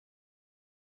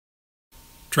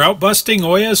Drought Busting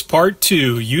Ollas Part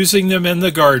 2, Using Them in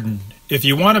the Garden. If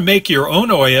you want to make your own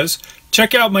Ollas,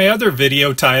 check out my other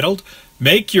video titled,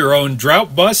 Make Your Own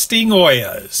Drought Busting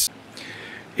Ollas.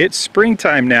 It's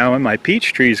springtime now and my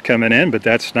peach tree's coming in, but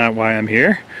that's not why I'm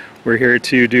here. We're here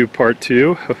to do Part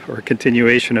 2, or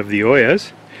continuation of the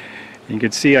Ollas. You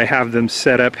can see I have them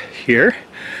set up here.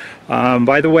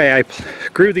 By the way, I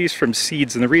grew these from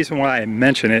seeds, and the reason why I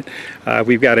mention it,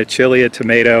 we've got a chili, a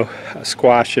tomato, a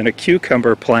squash, and a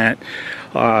cucumber plant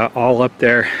all up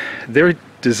there. They're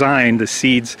designed, the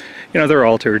seeds, they're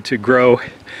altered to grow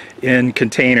in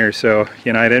containers, so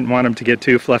I didn't want them to get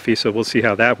too fluffy, so we'll see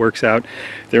how that works out.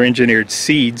 They're engineered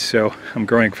seeds, so I'm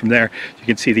growing from there. You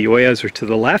can see the Ollas are to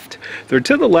the left. They're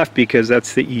to the left because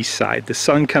that's the east side. The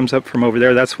sun comes up from over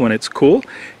there, that's when it's cool,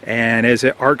 and as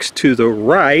it arcs to the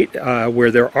right, where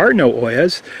there are no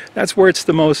Ollas, that's where it's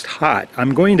the most hot.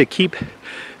 I'm going to keep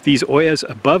these Ollas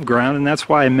above ground, and that's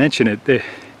why I mention it.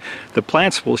 The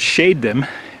plants will shade them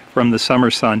from the summer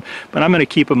sun, but I'm going to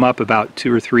keep them up about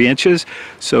 2 or 3 inches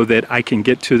so that I can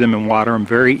get to them and water them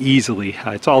very easily.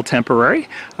 It's all temporary,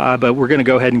 but we're going to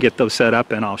go ahead and get those set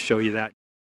up and I'll show you that.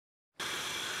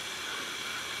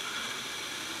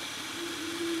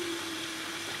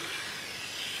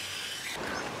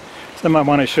 Something I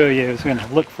want to show you is going to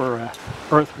look for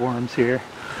earthworms here.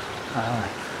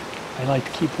 I like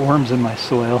to keep worms in my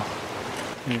soil.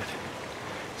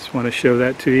 Just want to show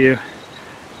that to you.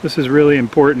 This is really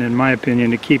important, in my opinion,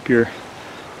 to keep your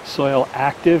soil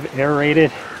active,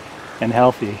 aerated, and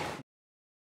healthy.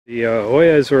 The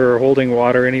Ollas are holding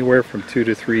water anywhere from 2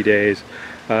 to 3 days.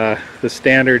 The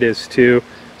standard is 2.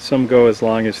 Some go as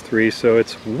long as 3, so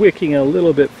it's wicking a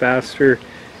little bit faster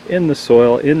in the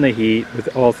soil, in the heat,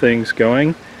 with all things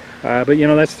going. But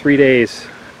that's 3 days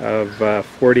of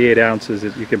 48 ounces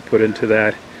that you can put into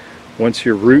that once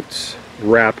your roots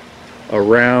wrap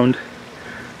around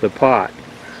the pot.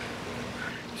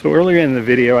 So earlier in the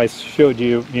video I showed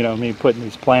you, me putting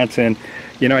these plants in.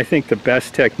 I think the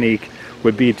best technique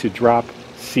would be to drop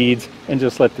seeds and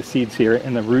just let the seeds here,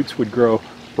 and the roots would grow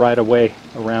right away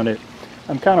around it.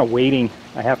 I'm kind of waiting,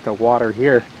 I have to water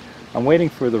here. I'm waiting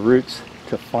for the roots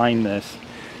to find this.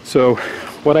 So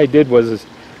what I did was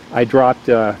I dropped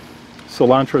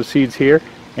cilantro seeds here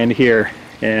and here,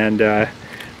 and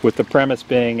with the premise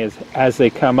being is as they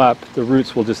come up, the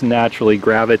roots will just naturally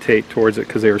gravitate towards it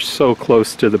because they are so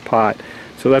close to the pot.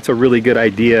 So that's a really good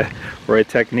idea, or a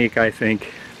technique I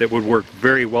think that would work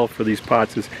very well for these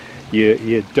pots. Is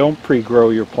you don't pre-grow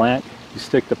your plant. You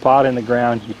stick the pot in the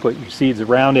ground, you put your seeds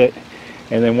around it,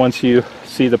 and then once you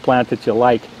see the plant that you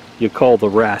like, you cull the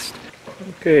rest.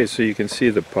 Okay, so you can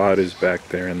see the pot is back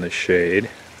there in the shade.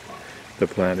 The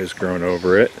plant is grown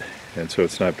over it, and so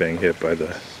it's not being hit by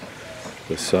the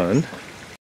sun.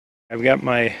 I've got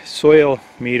my soil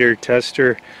meter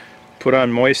tester put on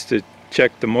moist to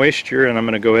check the moisture, and I'm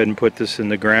going to go ahead and put this in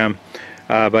the ground.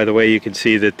 By the way, you can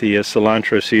see that the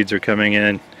cilantro seeds are coming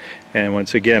in, and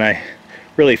once again I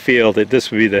really feel that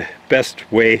this would be the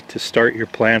best way to start your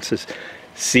plants, is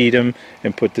seed them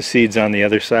and put the seeds on the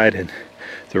other side, and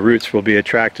the roots will be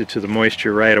attracted to the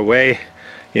moisture right away.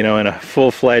 In a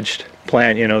full-fledged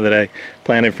plant, that I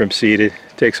planted from seed, it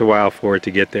takes a while for it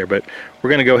to get there, but we're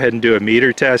going to go ahead and do a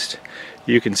meter test.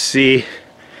 You can see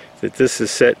that this is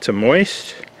set to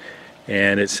moist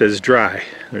and it says dry.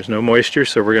 There's no moisture,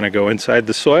 so we're going to go inside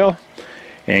the soil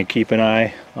and keep an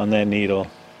eye on that needle,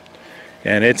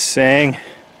 and it's saying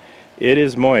it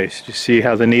is moist. You see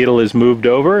how the needle is moved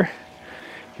over?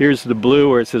 Here's the blue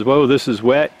where it says, whoa, this is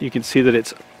wet. You can see that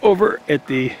it's over at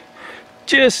the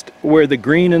just where the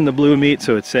green and the blue meet,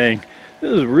 so it's saying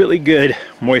this is really good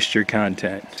moisture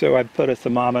content. So I put a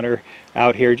thermometer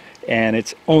out here, and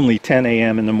it's only 10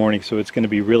 a.m. in the morning, so it's going to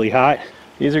be really hot.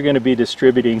 These are going to be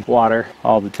distributing water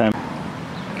all the time.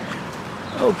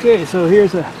 Okay, so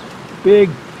here's a big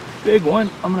one.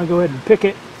 I'm going to go ahead and pick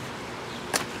it,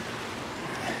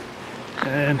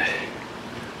 and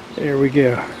there we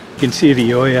go. You can see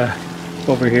the Ollas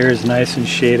over here is nice and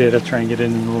shaded. I'll try and get it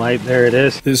in the light. There it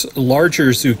is. This larger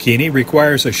zucchini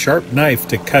requires a sharp knife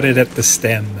to cut it at the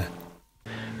stem.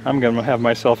 I'm going to have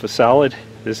myself a salad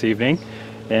this evening,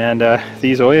 and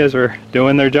these Ollas are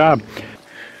doing their job.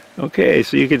 Okay,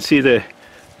 so you can see the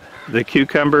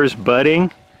cucumbers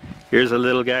budding. Here's a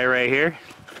little guy right here.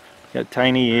 How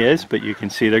tiny he is, but you can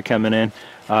see they're coming in.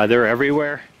 They're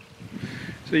everywhere.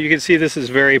 So you can see this is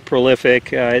very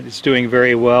prolific. It's doing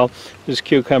very well. This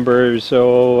cucumber is,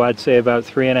 I'd say about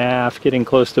 3.5, getting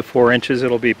close to 4 inches.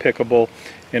 It'll be pickable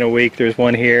in a week. There's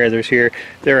one here, there's here.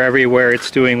 They're everywhere. It's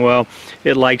doing well.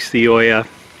 It likes the Ollas.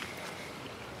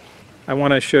 I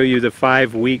want to show you the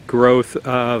 5-week growth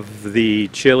of the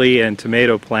chili and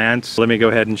tomato plants. Let me go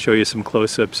ahead and show you some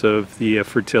close-ups of the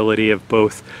fertility of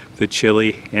both the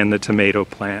chili and the tomato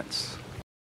plants.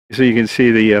 So you can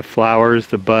see the flowers,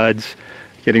 the buds,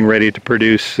 getting ready to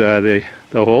produce the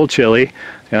whole chili.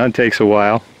 It takes a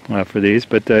while for these,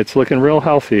 but it's looking real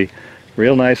healthy.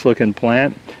 Real nice looking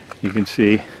plant. You can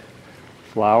see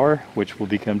flower, which will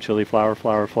become chili flower,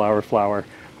 flowers.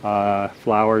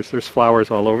 There's flowers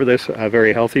all over this,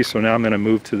 very healthy. So now I'm going to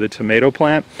move to the tomato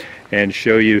plant and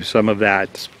show you some of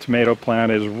that. This tomato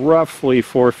plant is roughly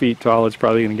 4 feet tall. It's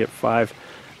probably going to get 5,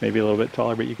 maybe a little bit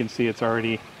taller, but you can see it's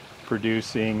already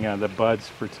producing the buds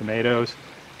for tomatoes.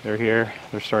 They're here.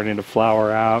 They're starting to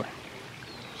flower out.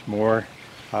 There's more.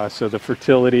 So the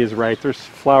fertility is right. There's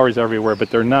flowers everywhere,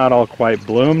 but they're not all quite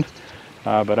bloomed.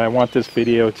 But I want this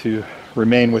video to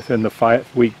remain within the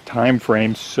 5-week time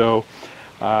frame, so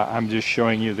I'm just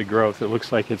showing you the growth. It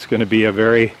looks like it's going to be a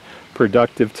very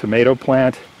productive tomato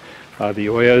plant. The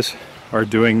Ollas are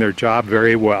doing their job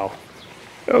very well.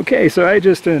 Okay, so I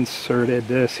just inserted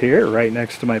this here right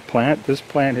next to my plant. This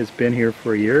plant has been here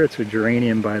for a year. It's a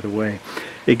geranium, by the way.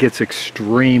 It gets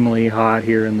extremely hot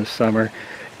here in the summer.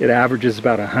 It averages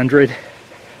about 100,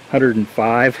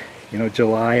 105,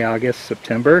 July, August,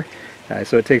 September.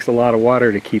 So it takes a lot of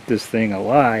water to keep this thing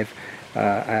alive.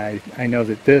 I know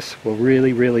that this will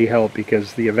really help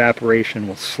because the evaporation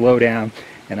will slow down,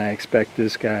 and I expect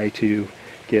this guy to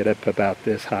get up about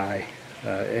this high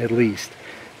at least.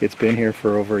 It's been here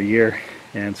for over a year,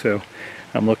 and so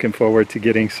I'm looking forward to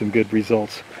getting some good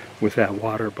results with that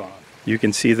water bomb. You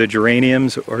can see the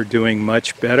geraniums are doing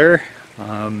much better.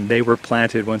 They were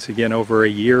planted once again over a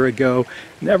year ago.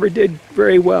 Never did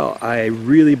very well. I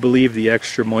really believe the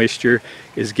extra moisture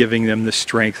is giving them the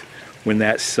strength when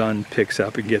that sun picks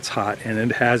up and gets hot, and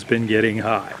it has been getting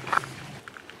hot.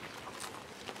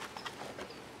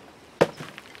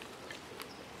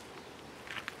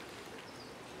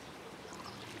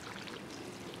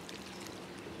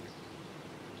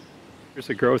 Here's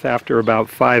the growth after about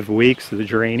 5 weeks of the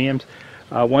geraniums.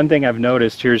 One thing I've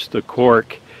noticed, here's the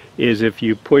cork, is if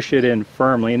you push it in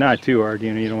firmly, not too hard,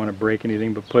 you don't want to break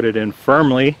anything, but put it in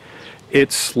firmly,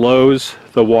 it slows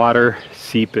the water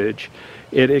seepage.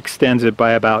 It extends it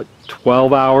by about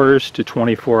 12 hours to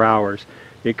 24 hours.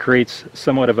 It creates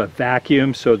somewhat of a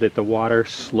vacuum so that the water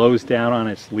slows down on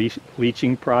its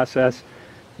leaching process.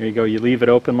 There you go, you leave it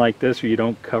open like this or you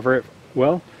don't cover it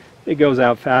well, it goes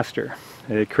out faster.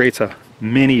 It creates a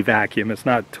mini vacuum. It's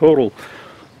not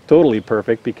totally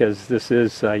perfect because this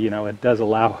is, it does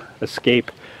allow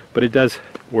escape, but it does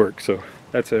work. So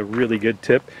that's a really good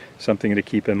tip, something to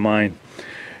keep in mind.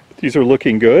 These are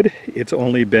looking good. It's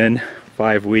only been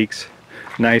 5 weeks.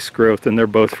 Nice growth, and they're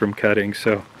both from cutting,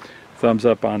 so thumbs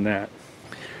up on that.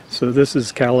 So this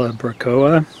is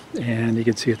calibrachoa, and you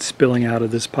can see it's spilling out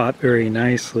of this pot very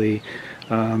nicely.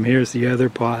 Here's the other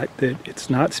pot that it's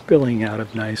not spilling out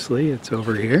of nicely. It's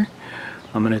over here.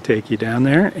 I'm going to take you down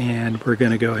there, and we're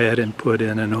going to go ahead and put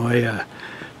in an Olla.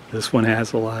 This one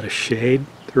has a lot of shade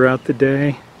throughout the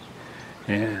day,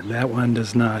 and that one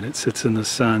does not. It sits in the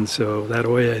sun, so that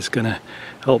Olla is going to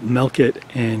help milk it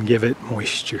and give it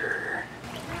moisture.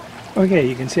 Okay,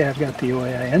 you can see I've got the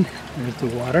Olla in. There's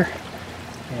the water,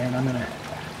 and I'm going to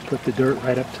put the dirt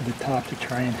right up to the top to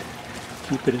try and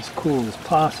keep it as cool as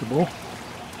possible.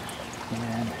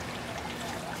 And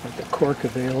with the cork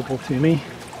available to me.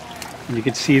 And you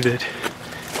can see that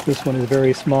this one is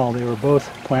very small. They were both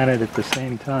planted at the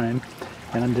same time,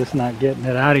 and I'm just not getting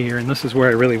it out of here, and this is where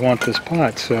I really want this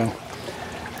pot. So,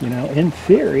 in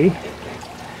theory,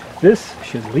 this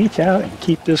should leach out and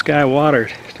keep this guy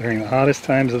watered during the hottest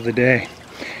times of the day.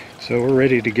 So we're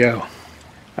ready to go.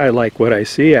 I like what I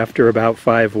see after about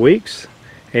 5 weeks.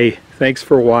 Hey, thanks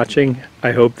for watching.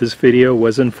 I hope this video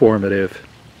was informative.